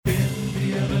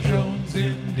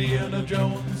Indiana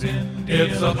Jones.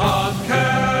 It's a podcast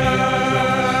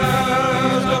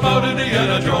about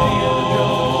Indiana Jones.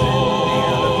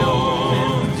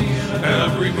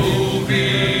 Every movie,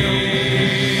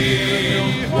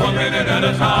 1 minute at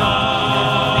a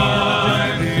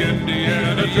time.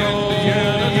 Indiana Jones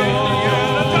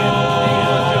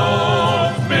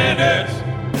Minute.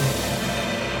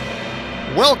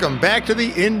 Welcome back to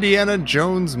the Indiana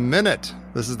Jones Minute.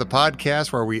 This is the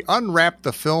podcast where we unwrap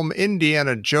the film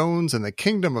Indiana Jones and the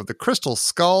Kingdom of the Crystal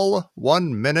Skull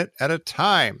 1 minute at a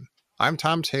time. I'm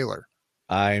Tom Taylor.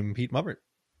 I'm Pete Mubbert.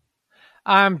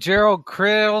 I'm Gerald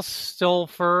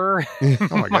Christopher Oh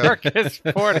my God. Marcus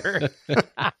Porter.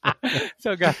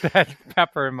 So got that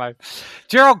pepper in my...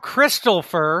 Gerald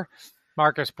Christopher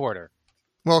Marcus Porter.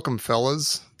 Welcome,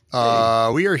 fellas.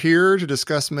 We are here to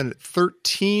discuss minute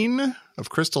 13 of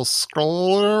Crystal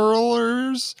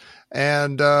Skullers.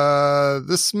 And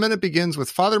this minute begins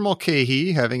with Father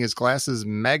Mulcahy having his glasses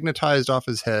magnetized off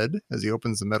his head as he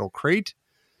opens the metal crate.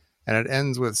 And it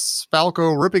ends with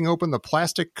Spalko ripping open the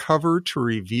plastic cover to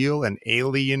reveal an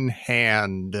alien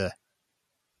hand.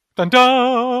 Dun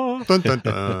dun! Dun, dun,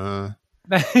 dun.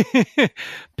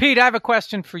 Pete, I have a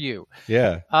question for you.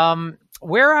 Yeah.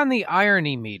 Where on the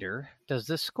irony meter does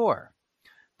this score?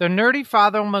 The nerdy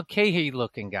Father Mulcahy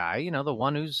looking guy, you know, the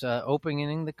one who's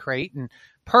opening the crate and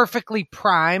perfectly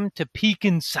primed to peek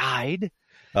inside.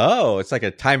 Oh, it's like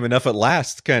a time enough at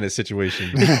last kind of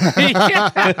situation. I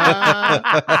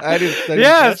didn't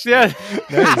Yes. Nice.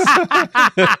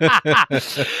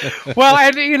 Well,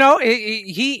 and you know,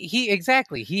 he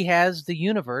exactly. He has the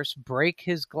universe break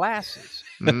his glasses.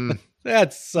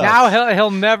 That sucks. Now he'll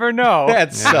never know.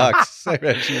 That sucks. That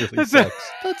actually really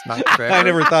sucks. That's not fair. I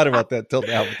never thought about that till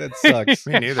now, but that sucks.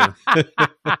 Me neither.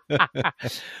 The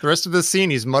rest of the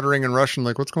scene, he's muttering in Russian,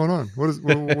 like, "What's going on? What's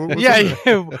yeah. this?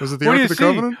 Was it the What Ark do you of the see?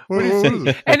 Covenant? What do you What see?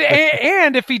 is it?"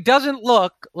 And if he doesn't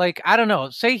look like, I don't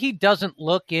know, say he doesn't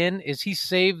look in, is he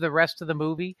saved the rest of the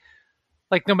movie?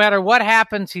 Like, no matter what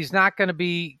happens, he's not going to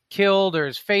be killed or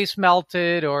his face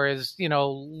melted or his,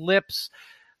 lips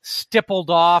stippled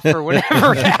off or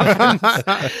whatever happens.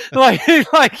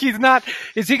 like he's not,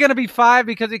 is he going to be five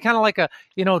because he kind of like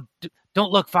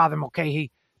don't look, Father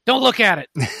Mulcahy, don't look at it.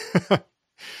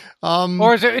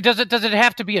 Or does it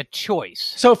have to be a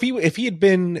choice? So if he had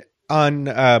been on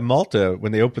Malta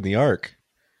when they opened the Ark,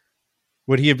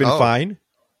 would he have been fine?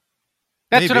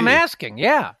 That's what I'm Maybe. asking.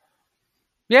 Yeah.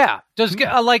 Does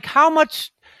like how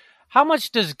much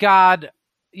does God,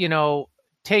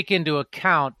 take into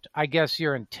account, I guess,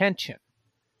 your intention?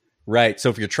 Right.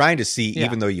 So if you're trying to see, Yeah.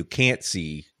 even though you can't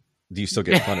see, do you still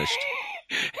get punished?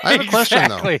 I have a question,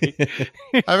 though. Exactly.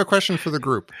 I have a question for the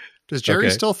group. Does Jerry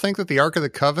Okay. still think that the Ark of the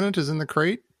Covenant is in the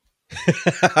crate?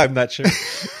 I'm not sure.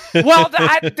 Well,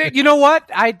 you know what?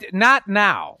 Not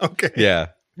now. Okay. Yeah.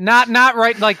 Not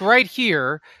right. Like right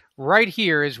here. Right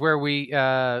here is where we,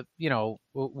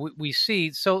 we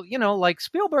see. So, like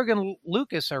Spielberg and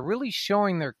Lucas are really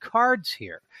showing their cards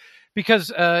here, because,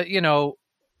 that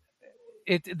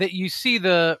you see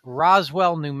the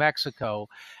Roswell, New Mexico,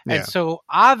 and Yeah. so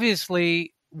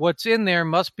obviously what's in there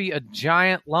must be a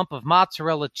giant lump of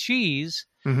mozzarella cheese.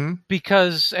 Mm-hmm.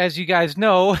 Because, as you guys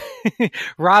know,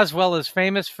 Roswell is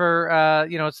famous for,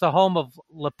 it's the home of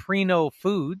Leprino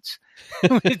Foods.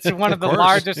 It's one of the course.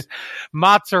 largest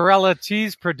mozzarella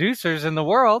cheese producers in the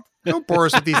world. Don't bore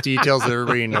us with these details that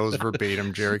everybody knows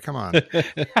verbatim, Jerry. Come on.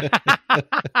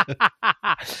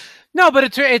 No,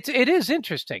 but it is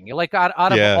interesting. Like out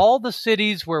Yeah. of all the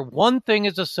cities where one thing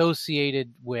is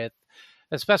associated with,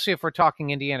 especially if we're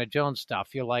talking Indiana Jones stuff,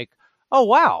 you're like, oh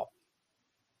wow.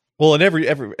 Well, and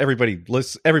everybody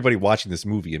watching this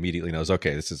movie immediately knows,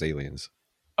 okay, this is Aliens.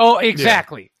 Oh,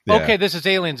 exactly. Yeah. Okay, this is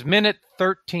Aliens. Minute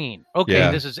 13. Okay, Yeah.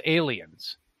 this is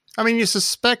Aliens. I mean, you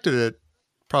suspected it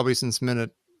probably since minute,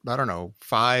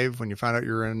 5, when you found out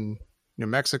you're in New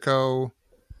Mexico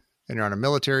and you're on a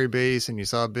military base and you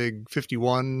saw a big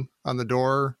 51 on the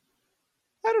door.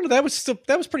 I don't know. That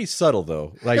was pretty subtle,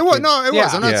 though. Like It was. I'm Yeah.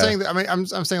 not saying that. I mean, I'm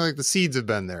saying like the seeds have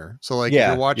been there. So like if Yeah,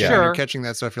 you're watching yeah. and you're Sure. catching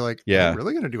that stuff, you're like, Yeah. are we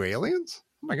really going to do Aliens?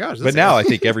 Oh my gosh. But that's now I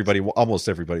Aliens. think almost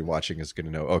everybody watching is going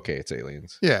to know, okay, it's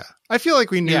Aliens. Yeah. I feel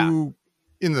like we knew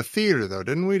in the theater though,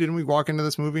 didn't we? Didn't we walk into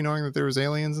this movie knowing that there was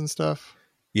aliens and stuff?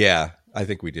 Yeah, I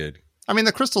think we did. I mean,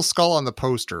 the crystal skull on the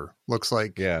poster looks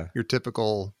like Yeah. your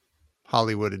typical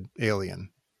Hollywood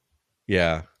alien.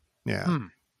 Yeah. Yeah.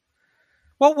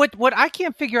 Well, what I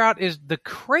can't figure out is the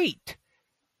crate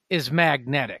is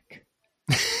magnetic.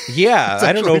 Yeah, It's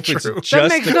I don't know if actually it's true. just That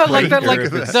makes the no like crate the like or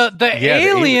if it's- the Yeah, the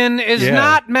alien is yeah.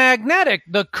 not magnetic.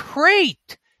 The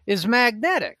crate is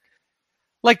magnetic.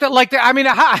 Like the I mean,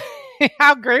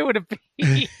 How great would it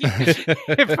be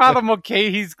if Father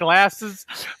Mulcahy's glasses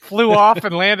flew off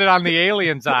and landed on the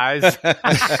alien's eyes?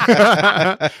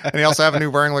 And he also happened to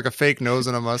be wearing like a fake nose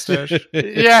and a mustache.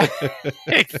 Yeah.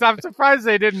 I'm surprised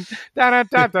they didn't. Dun,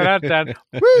 dun, dun, dun, dun.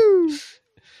 Woo!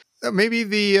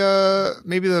 Maybe I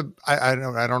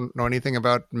don't know anything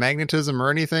about magnetism or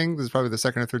anything. This is probably the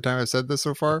second or third time I've said this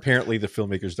so far. Apparently, the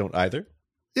filmmakers don't either.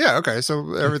 Yeah, okay,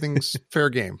 so everything's fair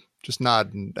game. Just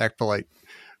nod and act polite.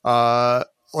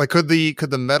 Like could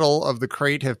the metal of the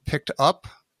crate have picked up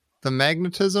the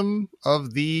magnetism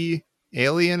of the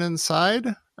alien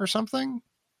inside or something?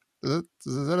 Is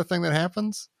that a thing that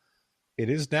happens? It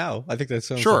is now. I think that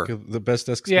sounds Sure. like the best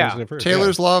explanation Yeah. I've heard.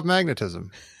 Taylor's Law of Magnetism.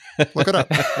 Look it up.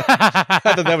 I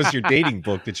thought that was your dating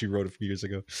book that you wrote a few years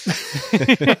ago.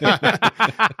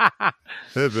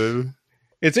 Hey, baby.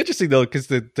 It's interesting though, because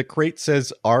the crate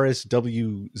says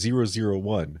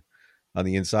RSW001 on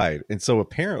the inside. And so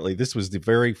apparently this was the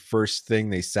very first thing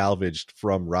they salvaged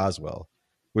from Roswell,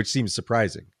 which seems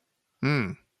surprising.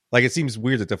 Hmm. Like it seems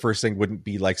weird that the first thing wouldn't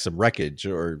be like some wreckage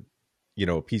or,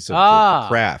 a piece of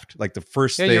craft. Like the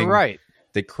first Yeah, thing you're right.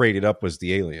 they crated up was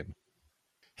the alien.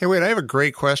 Hey, wait, I have a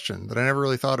great question that I never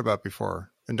really thought about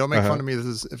before. And don't make Uh-huh. fun of me if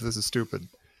this is stupid.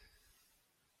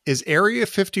 Is Area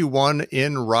 51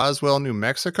 in Roswell, New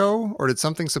Mexico? Or did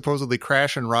something supposedly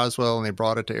crash in Roswell and they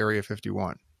brought it to Area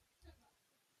 51?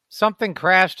 Something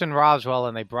crashed in Roswell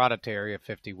and they brought it to Area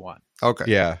 51. Okay.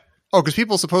 Yeah. Oh, because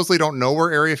people supposedly don't know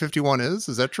where Area 51 is?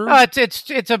 Is that true?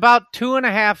 It's about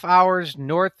 2.5 hours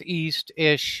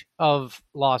northeast-ish of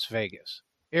Las Vegas.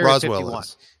 Area Roswell 51.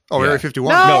 is. Oh, Yeah. Area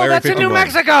 51? No, Area that's in New 51.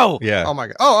 Mexico. Yeah. Oh, my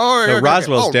God. Oh, No, okay,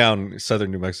 Roswell's okay. down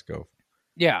southern New Mexico.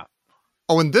 Yeah.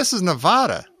 Oh, and this is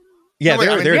Nevada. Yeah, No,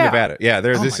 wait, they're in yeah. Nevada. Yeah, Oh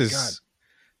this my is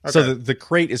God. so Okay. the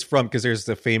crate is from because there's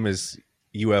the famous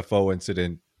UFO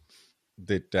incident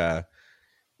that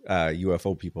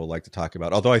UFO people like to talk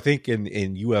about. Although I think in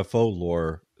UFO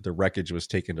lore, the wreckage was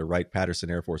taken to Wright-Patterson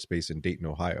Air Force Base in Dayton,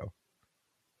 Ohio.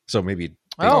 So maybe they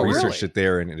Oh, researched really? it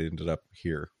there and it ended up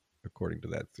here, according to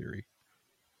that theory.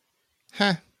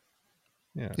 Huh.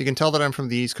 Yeah. You can tell that I'm from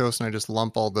the East Coast and I just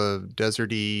lump all the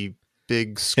deserty,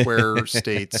 big, square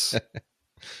states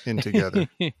in together.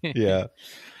 Yeah.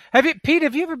 Pete,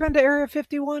 have you ever been to Area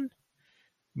 51?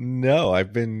 No,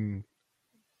 I've been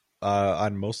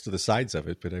on most of the sides of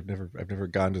it, but I've never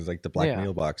gone to like the black Yeah.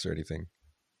 mailbox or anything.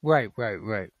 Right.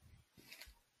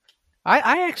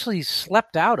 I actually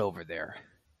slept out over there.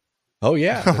 Oh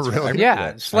yeah, Oh, that's right. really? I remember Yeah,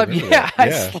 that. slept. I remember Yeah, that.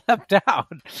 I slept out.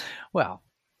 Well,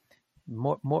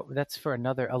 more. That's for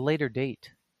a later date,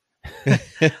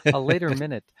 a later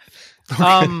minute.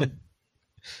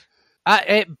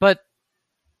 But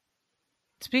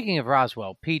speaking of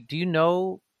Roswell, Pete, do you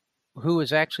know who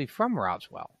is actually from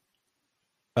Roswell?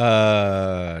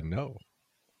 No,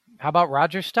 How about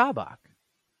Roger Staubach,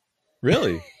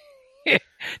 really?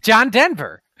 John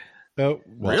Denver, What?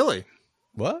 Really?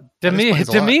 What? That explains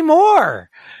a lot. Demi Moore,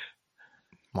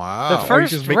 Wow. the are you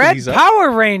first just making Red these up?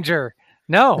 Power Ranger?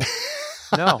 No.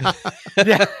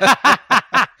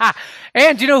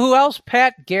 And you know who else?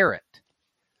 Pat Garrett.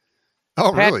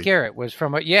 Oh, Pat really? Garrett was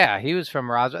from he was from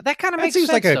Roswell. That kind of That makes seems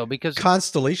sense like a though, because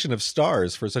constellation of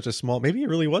stars for such a small. Maybe it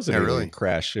really was an Yeah, alien really.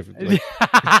 crash. If like,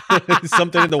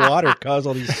 something in the water caused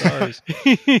all these stars.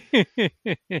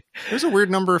 There's a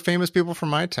weird number of famous people from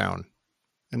my town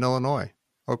in Illinois,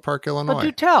 Oak Park, but Illinois.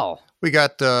 do tell. We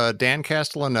got Dan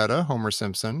Castellaneta, Homer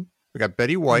Simpson. We got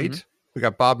Betty White. Mm-hmm. We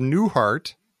got Bob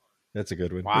Newhart. That's a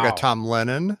good one. Wow. We got Tom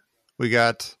Lennon. We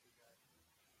got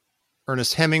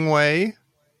Ernest Hemingway.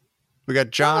 We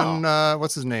got John,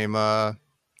 what's his name?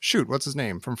 What's his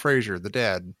name? From Frasier, the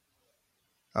dad.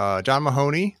 John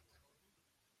Mahoney.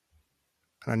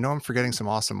 And I know I'm forgetting some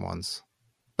awesome ones.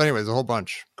 But anyways, a whole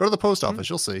bunch. Go to the post office.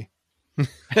 You'll see.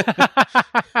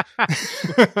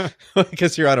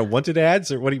 Because you're on a wanted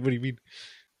ads, or what do you mean?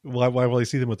 Why will I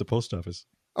see them at the post office?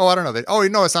 Oh, I don't know.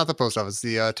 No, it's not the post office.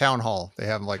 The town hall. They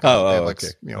have like, Okay.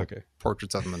 Okay.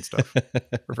 portraits of them and stuff.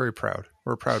 We're very proud.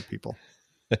 We're proud people.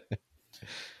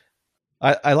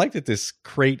 I like that this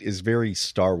crate is very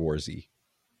Star Warsy.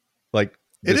 Like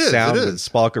the It is, sound it when is.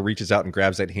 Spalka reaches out and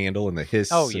grabs that handle and the hiss.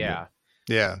 Oh and yeah.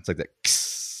 Yeah. it's like that.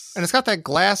 And it's got that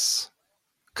glass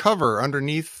cover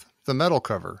underneath the metal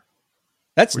cover.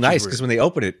 That's Which is nice weird. because when they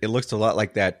open it, it looks a lot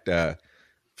like that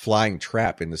flying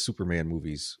trap in the Superman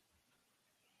movies.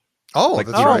 Oh, Like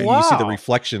that's you know, right. wow. you see the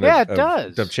reflection Yeah, of it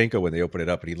does. Dubchenko when they open it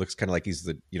up, and he looks kind of like he's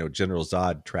the General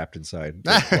Zod trapped inside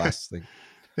the glass thing.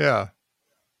 Yeah.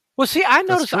 Well, see, I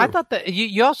noticed. I true. thought that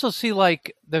you also see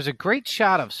like there's a great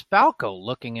shot of Spalko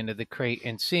looking into the crate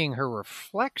and seeing her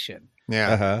reflection, Yeah.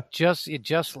 Uh-huh.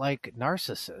 just like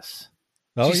Narcissus.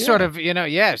 Oh, She's sort of,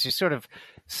 she's sort of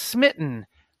smitten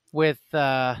with,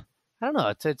 I don't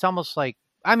know. It's almost like,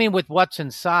 I mean, with what's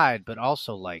inside, but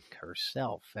also like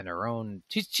herself and her own.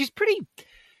 She's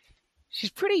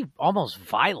pretty almost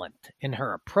violent in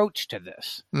her approach to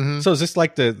this. Mhm. So is this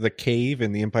like the cave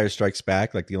in The Empire Strikes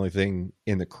Back? Like the only thing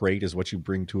in the crate is what you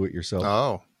bring to it yourself?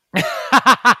 Oh,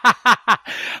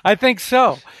 I think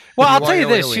so. Well, I'll tell you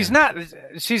this: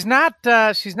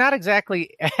 Alien. she's not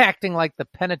exactly acting like the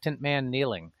penitent man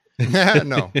kneeling.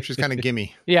 no, she's kind of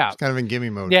gimme. Yeah, She's kind of in gimme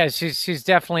mode. yeah, she's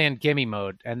definitely in gimme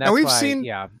mode, and that's And we've why. seen-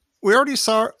 Yeah, We already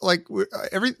saw like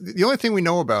the only thing we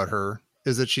know about her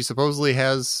is that she supposedly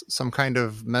has some kind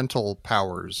of mental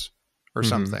powers or Mhm.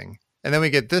 something. And then we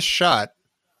get this shot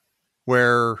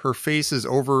where her face is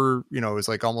over, is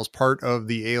like almost part of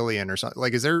the alien or something.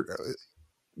 Like,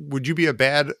 would you be a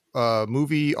bad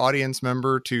movie audience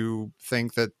member to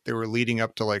think that they were leading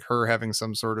up to like her having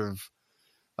some sort of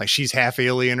like she's half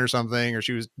alien or something, or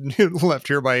she was left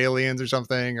here by aliens or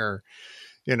something, or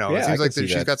Yeah, it I seems like could see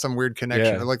she's that. got some weird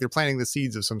connection, Yeah. or like they're planting the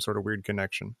seeds of some sort of weird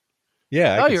connection.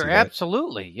 Yeah. I oh, can you're see that.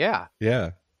 absolutely, yeah.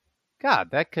 Yeah. God,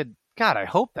 I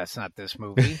hope that's not this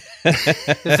movie.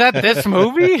 Is that this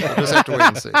movie? We'll just have to wait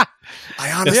and see.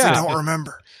 I honestly Yeah. don't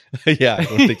remember. Yeah. I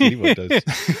don't think anyone does.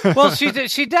 Well,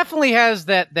 she definitely has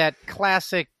that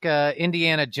classic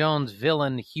Indiana Jones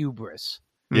villain hubris.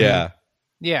 Yeah.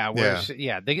 Yeah, where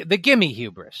Yeah. the gimme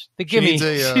hubris. The She gimme. needs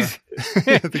a, she's,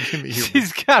 the gimme hubris.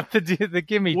 she's got the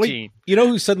gimme Wait, gene. you know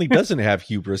who suddenly doesn't have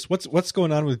hubris? What's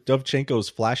going on with Dovchenko's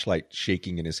flashlight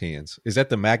shaking in his hands? Is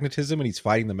that the magnetism and he's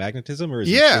fighting the magnetism, or is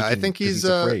he Yeah, I shaking think 'cause he's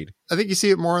afraid? I think you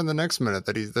see it more in the next minute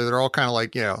that they're all kind of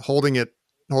like holding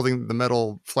the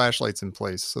metal flashlights in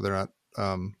place so they're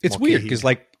not. It's weird because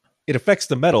like it affects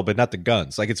the metal, but not the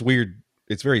guns. Like it's weird.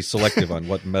 It's very selective on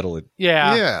what metal it.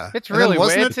 Yeah, Yeah. It's And then really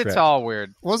wasn't weird. it- It's all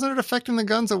weird. Wasn't it affecting the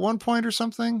guns at one point or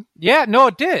something? Yeah, no,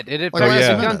 it did. It affected last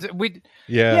the minute. guns.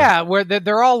 Yeah, where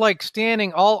they're all like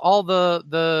standing. All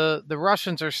the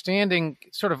Russians are standing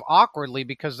sort of awkwardly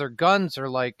because their guns are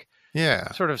like Yeah.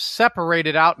 sort of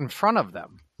separated out in front of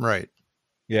them. Right.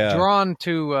 Yeah. Drawn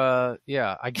to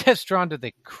I guess drawn to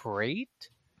the crate.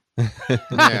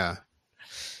 Yeah.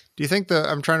 Do you think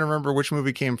I'm trying to remember which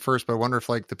movie came first, but I wonder if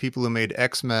like the people who made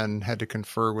X-Men had to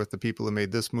confer with the people who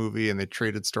made this movie and they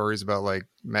traded stories about like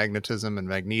magnetism and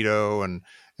Magneto and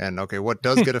okay, what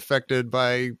does get affected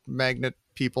by magnet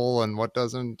people and what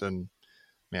doesn't? And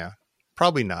yeah,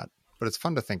 probably not, but it's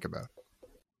fun to think about.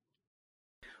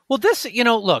 Well, this,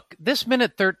 look, this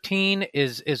minute 13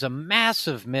 is a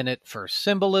massive minute for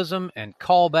symbolism and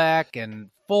callback and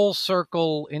full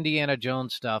circle Indiana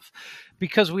Jones stuff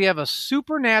because we have a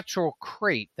supernatural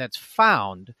crate that's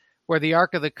found where the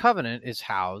Ark of the Covenant is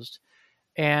housed.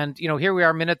 And, here we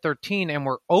are, minute 13, and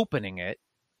we're opening it.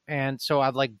 And so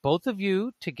I'd like both of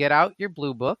you to get out your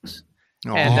blue books.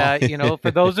 Aw. And,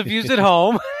 for those of you at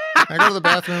home, I go to the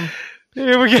bathroom.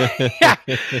 here we go. Yeah.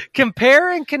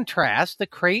 Compare and contrast the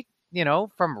crate,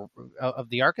 from of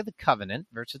the Ark of the Covenant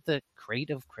versus the crate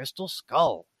of Crystal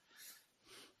Skull.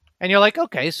 And you're like,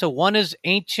 okay, so one is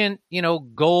ancient,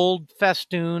 gold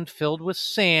festooned, filled with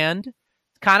sand,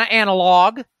 kind of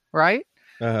analog, right?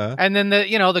 Uh-huh. And then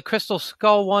the Crystal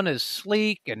Skull one is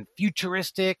sleek and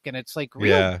futuristic, and it's like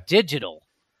real digital.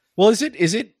 Well, is it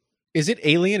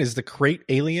alien? Is the crate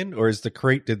alien, or is the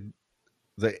crate did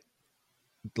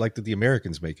the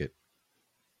Americans make it?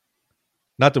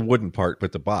 Not the wooden part,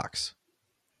 but the box.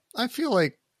 I feel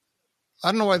like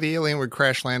I don't know why the alien would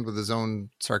crash land with his own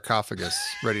sarcophagus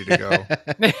ready to go.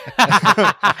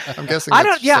 I'm guessing.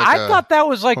 I thought that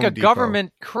was like Home a Depot.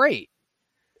 government crate.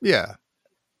 Yeah.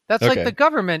 That's like Okay. the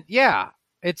government. Yeah.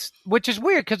 Which is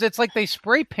weird because it's like they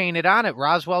spray painted on it,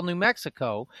 Roswell, New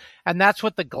Mexico, and that's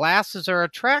what the glasses are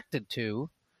attracted to.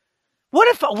 What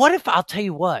if I'll tell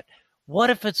you what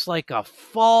if it's like a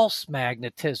false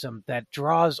magnetism that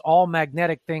draws all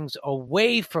magnetic things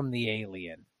away from the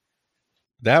alien?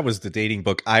 That was the dating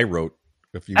book I wrote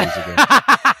a few years ago.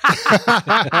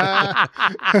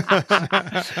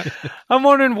 I'm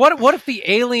wondering what if the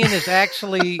alien is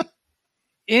actually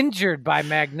injured by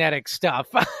magnetic stuff.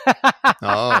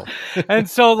 Oh. And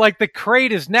so like the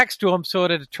crate is next to him so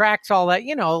it attracts all that,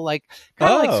 like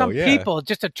kind of like some people, it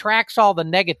just attracts all the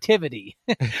negativity.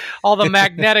 All the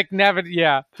magnetic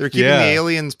yeah. They're keeping Yeah. the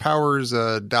alien's powers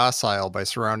docile by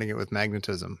surrounding it with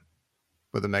magnetism,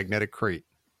 with a magnetic crate.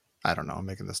 I don't know. I'm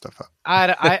making this stuff up.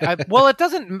 I well, it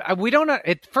doesn't. We don't know.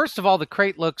 It first of all, the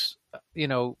crate looks,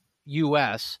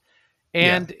 U.S.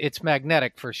 and it's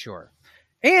magnetic for sure.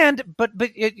 And but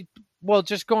it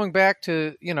just going back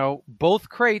to both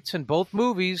crates in both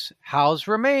movies house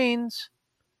remains.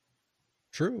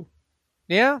 True.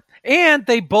 Yeah. And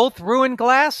they both ruin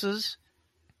glasses.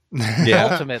 Yeah.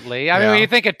 Ultimately. I mean, Yeah. when you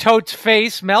think of Toad's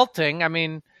face melting, I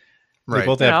mean, They Right.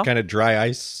 both You have know. kind of dry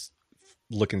ice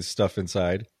looking stuff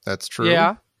inside. That's true.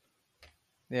 yeah.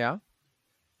 Yeah.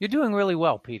 You're doing really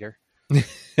well, Peter.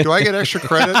 Do I get extra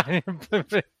credit?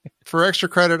 For extra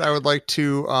credit, I would like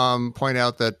to point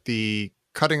out that the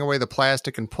cutting away the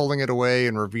plastic and pulling it away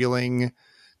and revealing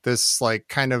this like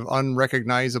kind of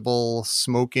unrecognizable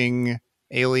smoking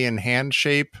alien hand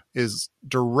shape is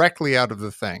directly out of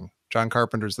The Thing. John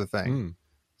Carpenter's The Thing.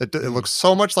 Mm. It looks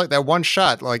so much like that one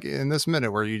shot, like in this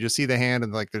minute where you just see the hand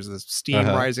and like there's this steam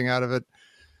Uh-huh. rising out of it.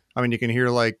 I mean, you can hear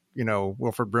like,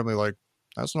 Wilford Brimley like,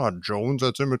 that's not Jones,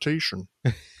 that's imitation.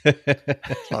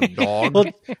 It's not a dog. Well,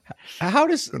 how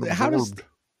does Been this absorbed.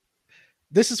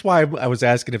 is why I was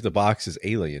asking if the box is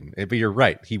alien. But you're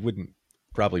right. He wouldn't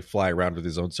probably fly around with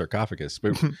his own sarcophagus.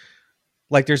 But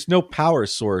like there's no power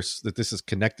source that this is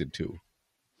connected to.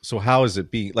 So how is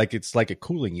it being like it's like a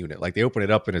cooling unit? Like they open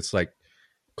it up and it's like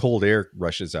cold air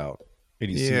rushes out. And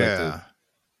you see like Yeah.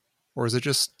 Or is it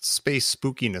just space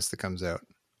spookiness that comes out?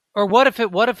 Or what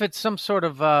if it's some sort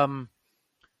of I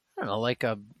don't know, like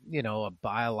a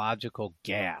biological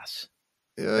gas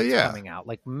that's Yeah. coming out,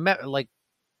 like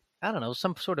I don't know,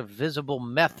 some sort of visible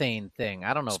methane thing.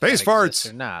 I don't know Space if that exists farts.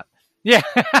 or not. Yeah.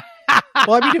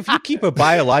 well, I mean, if you keep a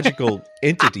biological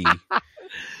entity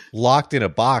locked in a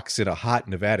box in a hot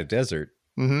Nevada desert,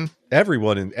 Mm-hmm.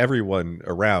 everyone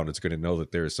around is going to know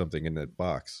that there is something in that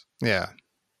box. Yeah.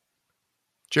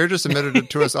 Jared just admitted it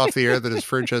to us off the air that his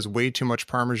fridge has way too much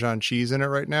Parmesan cheese in it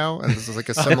right now. And this is like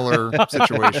a similar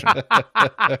situation,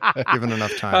 given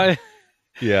enough time.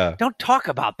 Yeah. Don't talk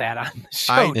about that on the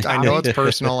show. I Tommy. know it's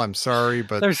personal. I'm sorry,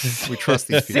 but There's we trust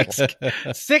these people.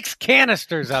 six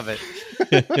canisters of it.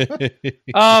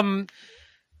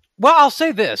 Well, I'll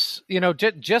say this,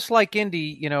 just like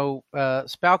Indy,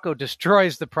 Spalco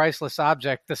destroys the priceless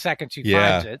object the second she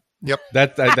Yeah. finds it.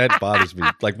 That bothers me.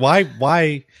 Like,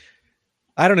 why?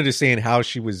 I don't understand how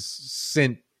she was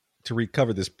sent to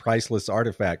recover this priceless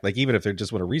artifact. Like, even if they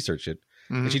just want to research it,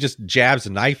 Mhm. and she just jabs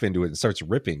a knife into it and starts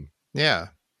ripping. Yeah.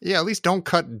 Yeah. At least don't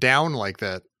cut down like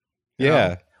that. you Yeah.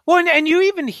 know? Well, and you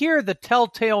even hear the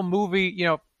Telltale movie,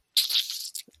 like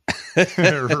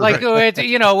Right.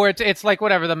 where it's like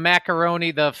whatever the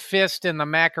macaroni, the fist and the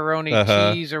macaroni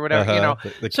Uh-huh. cheese or whatever,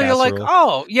 The So you're like, casserole.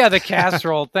 oh yeah, the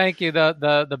casserole. Thank you,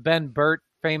 the Ben Burt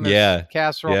famous Yeah.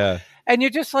 casserole. Yeah. And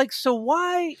you're just like, so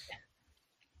why?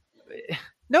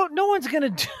 No one's gonna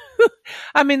do.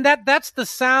 I mean that's the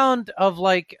sound of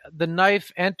like the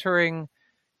knife entering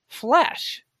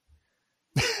flesh,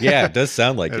 Yeah. It does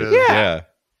sound like It it. is. Yeah.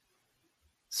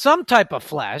 some type of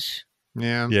flesh.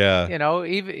 Yeah. Yeah.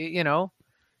 Even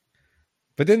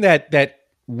But then that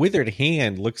withered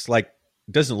hand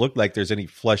doesn't look like there's any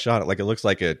flesh on it. Like it looks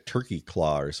like a turkey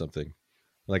claw or something.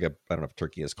 Like I don't know if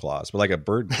turkey has claws, but like a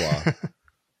bird claw.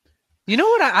 You know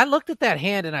what? I looked at that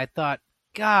hand and I thought,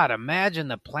 God, imagine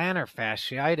the plantar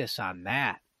fasciitis on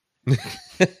that.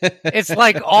 It's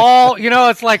like all,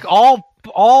 it's like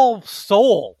all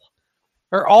sole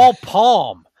or all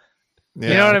palm. Yeah.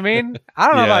 You know what I mean? I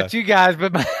don't know Yeah. about you guys,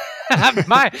 but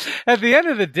my at the end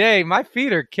of the day, my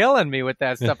feet are killing me with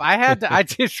that stuff. I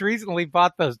just recently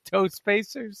bought those toe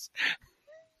spacers.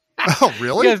 Oh,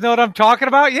 really? You guys know what I'm talking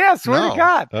about? Yeah, swear No. to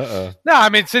God. Uh-uh. No, I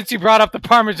mean, since you brought up the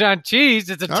Parmesan cheese,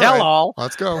 it's a All tell-all.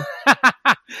 Let's go.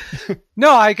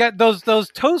 No, I got those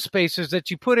toe spacers that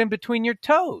you put in between your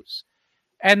toes.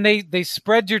 And they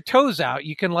spread your toes out.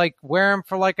 You can like wear them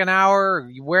for like an hour, or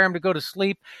you wear them to go to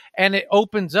sleep, and it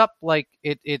opens up like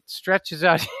it stretches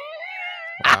out.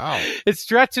 Wow. It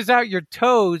stretches out your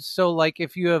toes. So like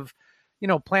if you have,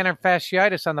 plantar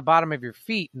fasciitis on the bottom of your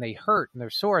feet and they hurt and they're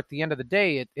sore at the end of the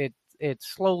day, it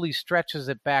slowly stretches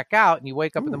it back out, and you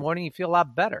wake up in the Ooh. morning, you feel a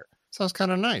lot better. Sounds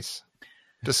kind of nice.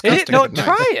 It Disgusting. is, no, but nice.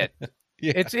 try it.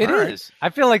 Yeah. It All right. is. I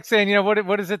feel like saying,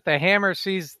 what is it? The hammer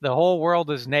sees the whole world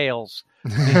as nails.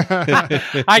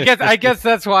 I guess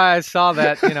that's why I saw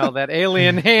that, that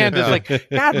alien hand. Yeah. It's like,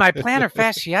 God, my plantar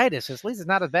fasciitis. At least it's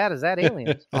not as bad as that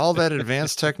alien. All that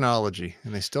advanced technology,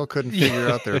 and they still couldn't figure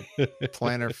out their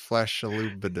plantar flesh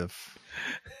elucidative.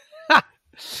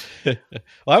 Well,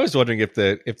 I was wondering if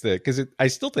because I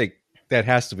still think that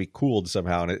has to be cooled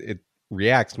somehow, and it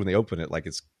reacts when they open it like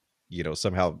it's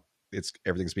somehow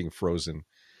everything's being frozen,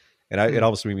 and it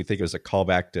almost made me think it was a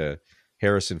callback to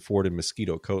Harrison Ford in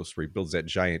Mosquito Coast, where he builds that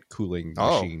giant cooling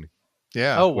Oh. machine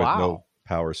Yeah. Oh, with wow. no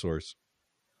power source.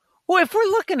 Well, if we're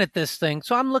looking at this thing,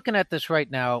 so I'm looking at this right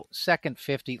now, second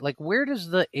 50, like where does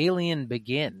the alien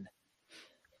begin?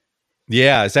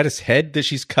 Yeah, is that his head that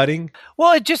she's cutting?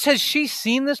 Well, it just has she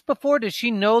seen this before? Does she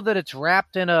know that it's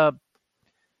wrapped in a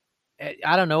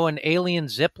I don't know, an alien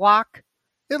Ziploc.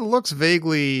 It looks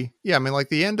vaguely, yeah. I mean, like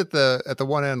the end at the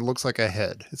one end looks like a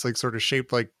head. It's like sort of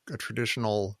shaped like a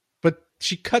traditional. But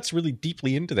she cuts really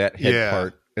deeply into that head Yeah.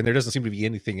 part, and there doesn't seem to be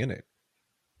anything in it.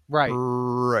 Right.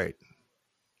 Right.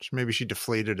 Maybe she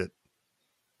deflated it.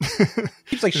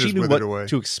 Seems like It she just knew withered what away.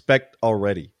 to expect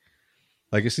already.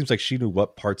 Like it seems like she knew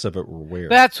what parts of it were where.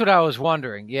 That's what I was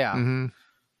wondering. Yeah. Mm-hmm.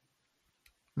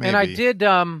 And I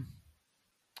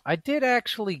did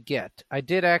actually get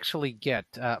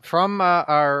from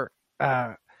our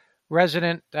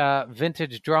resident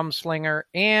vintage drum slinger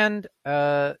and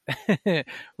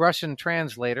Russian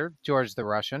translator, George the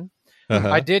Russian. Uh-huh.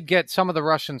 I did get some of the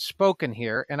Russian spoken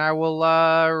here, and I will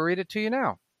read it to you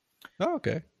now. Oh,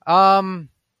 okay.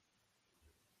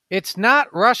 It's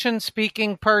not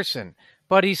Russian-speaking person,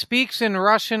 but he speaks in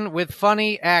Russian with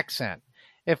funny accent.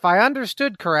 If I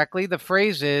understood correctly, the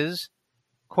phrase is,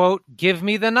 quote, "Give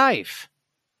me the knife."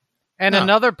 And Huh.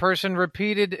 another person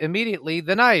repeated immediately,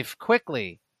 "The knife,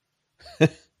 quickly."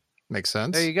 Makes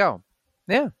sense. There you go.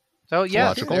 Yeah. So, yes,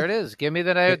 logical. there it is. Give me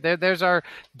the knife. There's our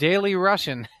daily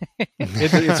Russian.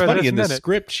 It's For funny this in the minute.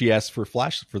 script she asked for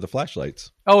the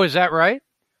flashlights. Oh, is that right?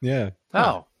 Yeah.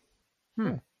 Oh.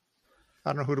 I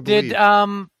don't know who to believe.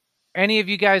 Did any of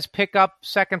you guys pick up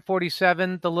Second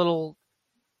 47, the little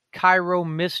Cairo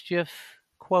Mischief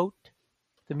quote,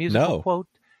 the musical No. quote?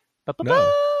 Ba-ba-ba.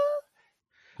 No.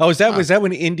 Oh, is that Huh. was that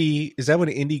when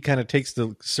Indy kind of takes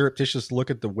the surreptitious look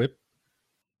at the whip?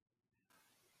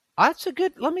 That's a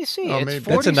good. Let me see. Oh, It's maybe.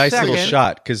 40 That's a nice little seconds.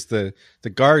 shot because the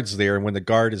guard's there, and when the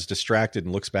guard is distracted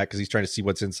and looks back because he's trying to see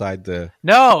what's inside the.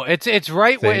 No, it's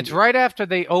right. Thing. It's right after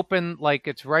they open. Like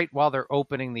it's right while they're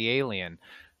opening the alien.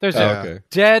 There's Oh, a okay.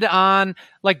 dead on.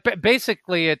 Like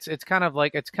basically, it's kind of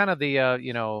like it's kind of the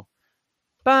you know.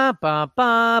 Ba ba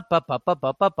ba ba ba ba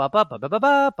ba ba ba ba ba ba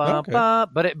ba ba Okay. ba.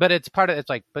 But it's part of it's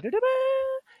like ba-da-da-ba,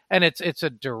 and it's a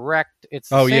direct. It's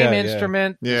the Oh, same yeah, yeah.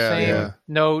 instrument, the Yeah, same yeah.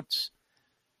 notes.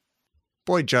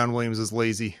 Boy, John Williams is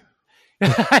lazy.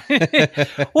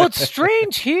 Well, it's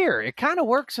strange here. It kind of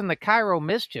works in the Cairo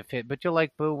Mischief hit, but you're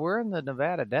like, but we're in the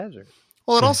Nevada desert.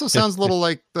 Well, it also sounds a little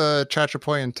like the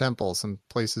Chachapoyan Temple, some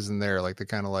places in there, like the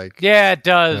kind of like Yeah, it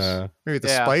does. maybe the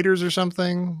yeah. spiders or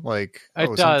something. Like It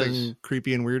does. something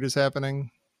creepy and weird is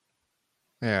happening.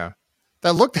 Yeah,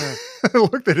 that look, the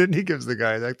look that Indy gives the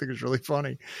guy, I think is really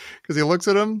funny because he looks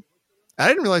at him. I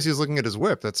didn't realize he was looking at his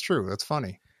whip. That's true. That's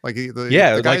funny. Like the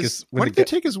like guy's. his- When when did the they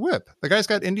take his whip? The guy's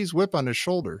got Indy's whip on his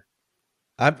shoulder.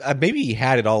 I maybe he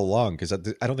had it all along because I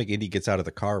don't think Indy gets out of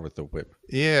the car with the whip.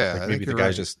 Yeah, Like I maybe think the you're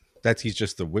guy's right. he's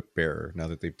just the whip bearer now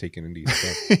that they've taken Indy's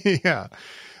stuff. Yeah,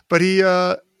 but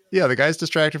the guy's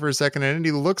distracted for a second, and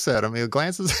Indy looks at him. He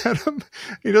glances at him.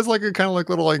 He does like a kind of like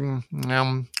little like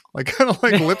kind of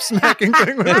like lip smacking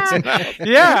thing with his mouth.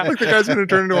 Yeah. Like the guy's going to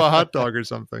turn into a hot dog or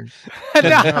something. No,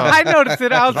 I noticed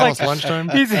it. I was It's like, almost lunchtime.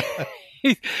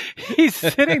 he's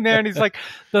sitting there and he's like,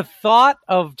 the thought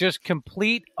of just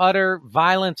complete utter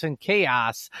violence and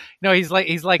chaos. You know, he's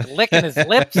like licking his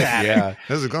lips at it. Yeah.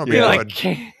 This is going to You're be like, good.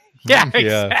 can't- yeah,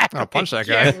 Yeah. exactly. I'll punch that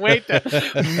Can't guy. wait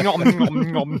to. Nom,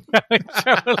 nom, nom.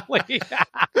 Totally.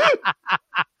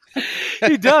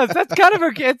 He does. That's kind of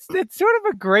it's sort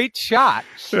of a great shot.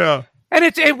 Yeah,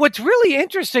 And what's really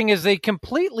interesting is they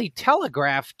completely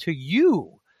telegraph to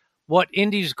you what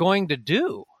Indy's going to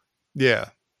do. yeah.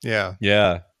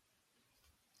 Yeah.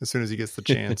 As soon as he gets the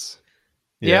chance.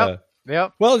 Yeah.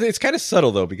 Yep. Well, it's kind of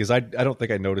subtle though because I don't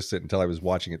think I noticed it until I was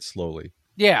watching it slowly.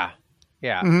 Yeah.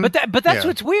 Yeah. Mhm. But that's Yeah.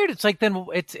 what's weird. It's like then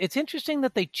it's interesting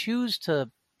that they choose to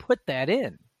put that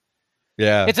in.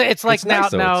 Yeah. It's like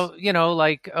nice, though. now you know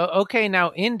like okay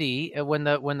now Indy when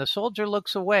the soldier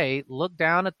looks away, look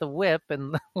down at the whip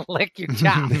and lick your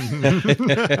chops.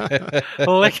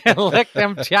 lick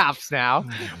them chops now.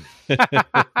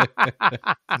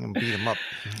 I'm gonna beat him up.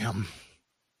 Yum.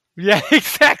 Yeah,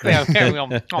 exactly.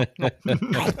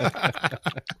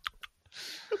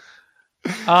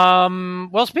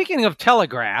 Well, speaking of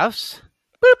telegraphs.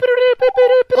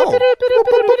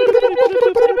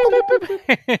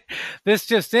 This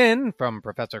just in from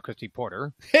Professor Christy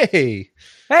Porter. Hey.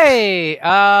 Hey, Didn't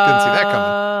see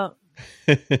that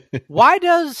coming. why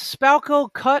does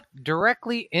Spalco cut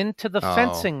directly into the Oh.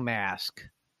 fencing mask?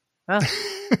 Huh?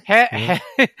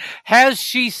 Has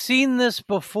she seen this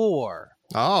before?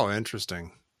 Oh,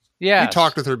 interesting. Yeah, You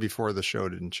talked with her before the show,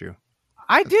 didn't you?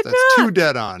 I did That's not. too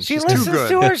dead on. She She's listens too good.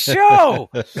 to her show.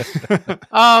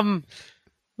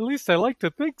 At least I like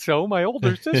to think so. My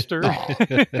older sister.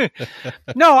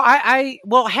 No, I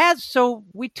so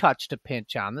we touched a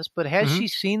pinch on this, but has Mhm. she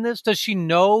seen this? Does she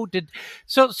know?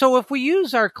 So if we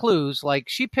use our clues, like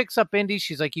she picks up Indy,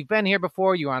 she's like, "You've been here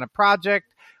before. You're on a project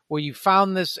where you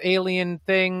found this alien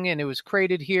thing and it was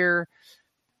created here.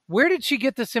 Where did she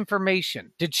get this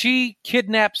information? Did she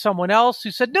kidnap someone else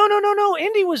who said, no,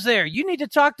 Indy was there. You need to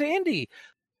talk to Indy.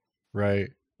 Right.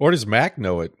 Or does Mac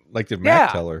know it? Like, did Mac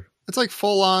Yeah. tell her? It's like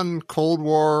full on Cold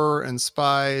War and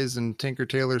spies and Tinker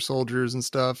Tailor soldiers and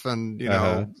stuff. And, you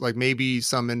know, like maybe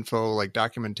some info, like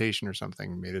documentation or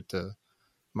something made it to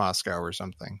Moscow or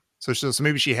something. So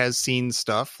maybe she has seen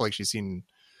stuff, like she's seen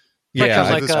Yeah.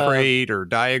 like this a- crate or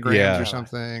diagrams Yeah. or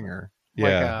something, or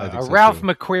Yeah. I Like think a so, Ralph too.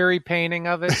 McQuarrie painting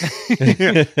of it.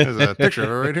 yeah, there's a picture of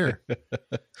it right here.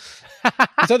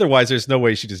 'Cause otherwise, there's no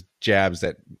way she just jabs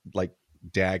that like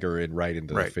dagger in right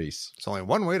into the Right. face. It's only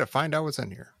one way to find out what's in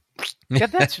here. Yeah,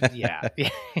 that's yeah.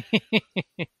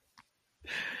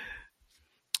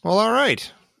 Well, all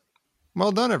right.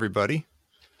 Well done, everybody.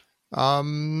 Yeah,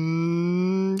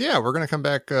 we're gonna come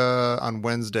back on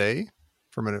Wednesday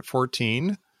for minute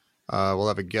 14. We'll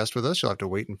have a guest with us. You'll have to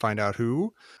wait and find out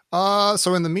who.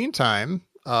 So in the meantime,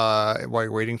 while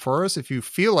you're waiting for us, if you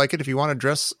feel like it, if you want to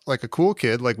dress like a cool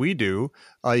kid like we do,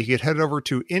 you can head over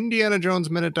to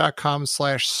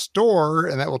indianajonesminute.com/store,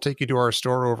 and that will take you to our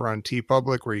store over on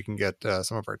TeePublic, where you can get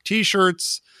some of our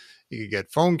t-shirts. You could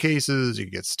get phone cases, you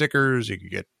could get stickers, you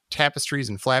could get tapestries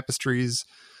and flapestries.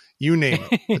 You name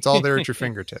it. It's all there at your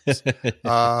fingertips.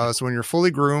 So when you're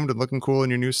fully groomed and looking cool in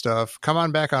your new stuff, come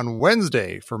on back on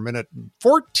Wednesday for minute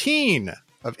 14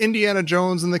 of Indiana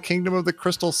Jones and the Kingdom of the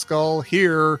Crystal Skull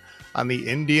here on the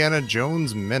Indiana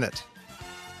Jones Minute.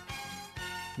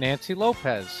 Nancy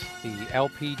Lopez, the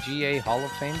LPGA Hall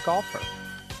of Fame golfer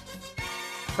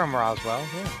from Roswell.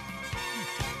 Yeah.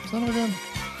 Son of a gun.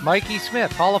 Mikey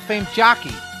Smith, Hall of Fame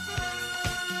jockey.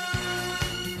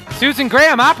 Susan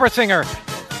Graham, opera singer.